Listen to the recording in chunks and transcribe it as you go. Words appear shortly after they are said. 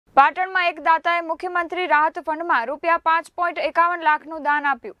પાટણમાં એક દાતાએ મુખ્યમંત્રી રાહત ફંડમાં ₹5.51 લાખનું દાન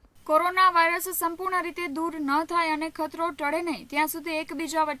આપ્યું। કોરોના વાયરસ સંપૂર્ણ રીતે દૂર ન થાય અને ખતરો ટળે નહીં ત્યાં સુધી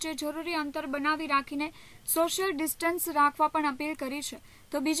એકબીજા વચ્ચે જરૂરી અંતર બનાવી રાખીને સોશિયલ ડિસ્ટન્સ રાખવા પણ અપીલ કરી છે।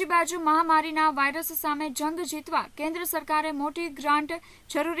 તો બીજી બાજુ મહામારીના વાયરસ સામે જંગ જીતવા કેન્દ્ર સરકારે મોટી ગ્રાન્ટ,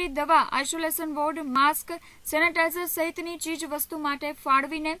 જરૂરી દવા, આઇસોલેશન વોર્ડ, માસ્ક, સેનેટાઇઝર સહિતની ચીજ વસ્તુ માટે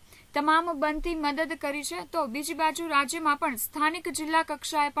ફાળવીને તમામ બનતી મદદ કરી છે। તો બીજી બાજુ રાજ્યમાં પણ સ્થાનિક જિલ્લા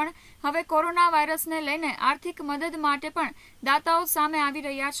કક્ષાએ પણ હવે કોરોના વાયરસને લઈને આર્થિક મદદ માટે પણ દાતાઓ સામે આવી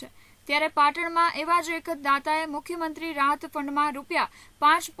રહ્યા છે। ત્યારે પાટણમાં એવા જ એક દાતાએ મુખ્યમંત્રી રાહત ફંડમાં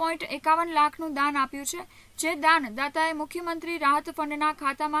 ₹5.51 લાખનું દાન આપ્યું છે। જે દાન દાતાએ મુખ્યમંત્રી રાહત ફંડના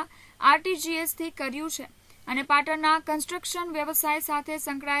ખાતામાં RTGS થી કર્યું છે અને પાટણના કન્સ્ટ્રક્શન વ્યવસાય સાથે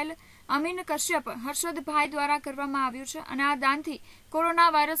સંકળાયેલ અમીન કશ્યપ હર્ષદભાઈ દ્વારા કરવામાં આવ્યું છે અને આ દાનથી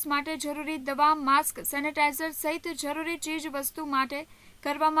કોરોના વાયરસ માટે જરૂરી દવા, માસ્ક, સેનેટાઇઝર સહિત જરૂરી ચીજ વસ્તુ માટે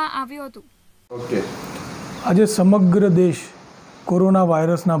કરવામાં આવ્યું હતું। આજે સમગ્ર દેશ કોરોના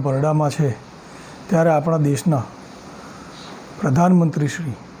વાયરસના ભરડામાં છે ત્યારે આપણા દેશના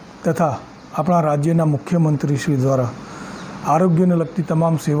પ્રધાનમંત્રીશ્રી તથા આપણા રાજ્યના મુખ્યમંત્રીશ્રી દ્વારા આરોગ્યને લગતી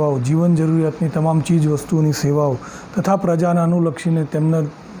તમામ સેવાઓ, જીવન જરૂરિયાતની તમામ ચીજ વસ્તુઓની સેવાઓ તથા પ્રજાને અનુલક્ષીને તેમને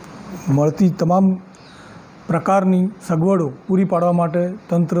મળતી તમામ પ્રકારની સગવડો પૂરી પાડવા માટે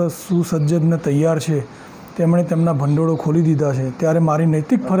તંત્ર સુસજ્જ ને તૈયાર છે। તેમણે તેમના ભંડોળો ખોલી દીધા છે ત્યારે મારી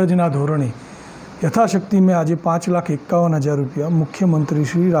નૈતિક ફરજના ધોરણે યથાશક્તિ મેં આજે ₹5,51,000 મુખ્યમંત્રી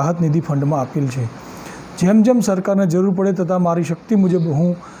શ્રી રાહત નિધિ ફંડમાં આપેલ છે। જેમ જેમ સરકારને જરૂર પડે તથા મારી શક્તિ મુજબ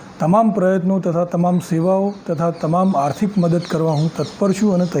હું તમામ પ્રયત્નો તથા તમામ સેવાઓ તથા તમામ આર્થિક મદદ કરવા હું તત્પર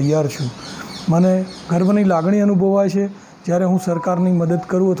છું અને તૈયાર છું। મને ગર્વની લાગણી અનુભવાય છે જ્યારે હું સરકારની મદદ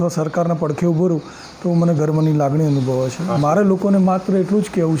કરું અથવા સરકારના પડખે ઊભો રહું તો મને ગર્વની લાગણી અનુભવાય છે। મારે લોકોને માત્ર એટલું જ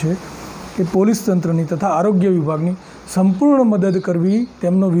કહેવું છે કે પોલીસ તંત્રની તથા આરોગ્ય વિભાગની સંપૂર્ણ મદદ કરવી,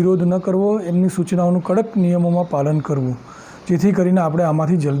 તેમનો વિરોધ ન કરવો, એમની સૂચનાઓનું કડક નિયમોમાં પાલન કરવું, જેથી કરીને આપણે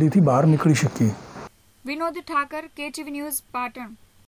આમાંથી જલ્દીથી બહાર નીકળી શકીએ। Vinod Thakar, KTV news, Patan.